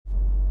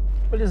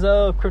What is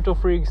up, crypto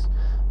freaks?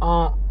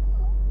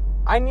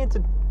 I need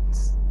to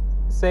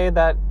say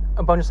that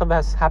a bunch of stuff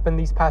has happened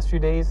these past few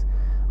days.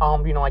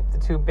 Like the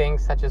two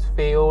banks that just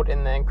failed,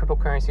 and then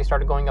cryptocurrency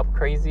started going up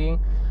crazy.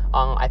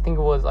 I think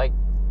it was like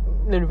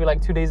literally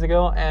like 2 days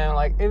ago, and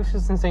like it was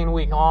just an insane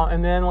week.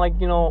 And then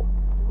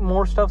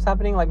more stuff's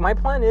happening. Like my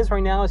plan is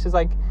right now, it's just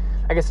like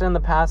I said in the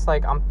past,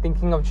 like I'm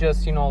thinking of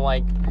just in the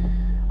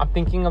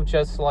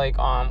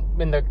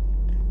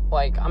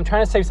I'm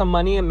trying to save some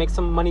money and make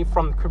some money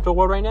from the crypto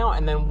world right now.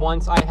 And then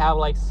once I have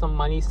like some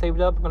money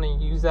saved up, I'm going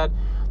to use that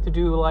to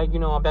do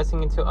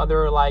investing into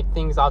other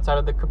things outside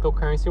of the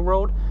cryptocurrency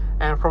world.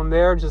 And from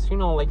there, just,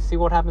 see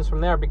what happens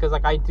from there. Because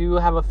I do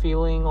have a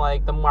feeling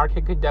the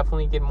market could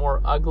definitely get more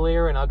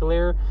uglier and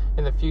uglier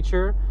in the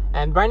future.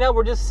 And right now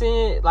we're just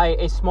seeing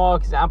a small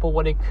example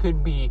what it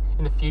could be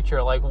in the future.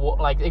 It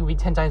could be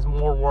 10 times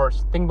more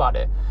worse. Think about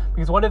it.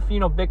 Because what if,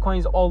 Bitcoin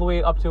is all the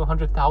way up to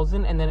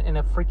 100,000 and then in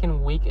a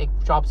freaking week it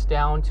drops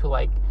down to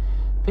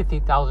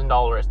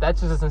 $50,000. That's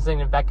just insane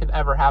if that could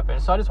ever happen.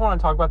 So I just want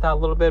to talk about that a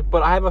little bit.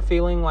 But I have a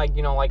feeling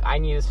I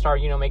need to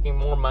start, making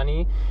more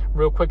money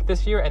real quick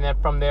this year. And then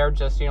from there,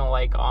 just,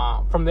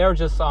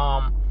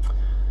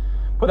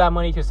 put that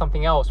money to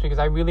something else, because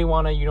I really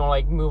want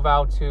to, move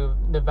out to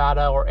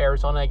Nevada or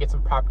Arizona and get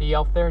some property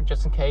out there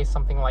just in case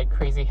something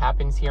crazy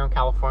happens here in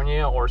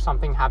California or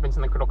something happens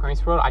in the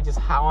cryptocurrency world. I just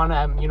want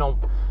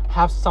to,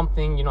 have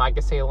something, I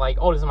could say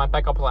oh, this is my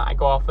backup plan. I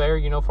go off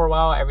there, for a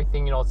while,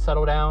 everything,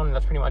 settle down, and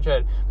that's pretty much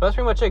it. But that's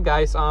pretty much it,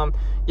 guys.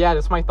 Yeah,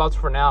 that's my thoughts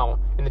for now.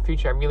 In the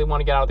future, I really want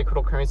to get out of the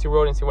cryptocurrency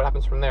world and see what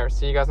happens from there.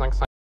 See you guys next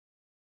time.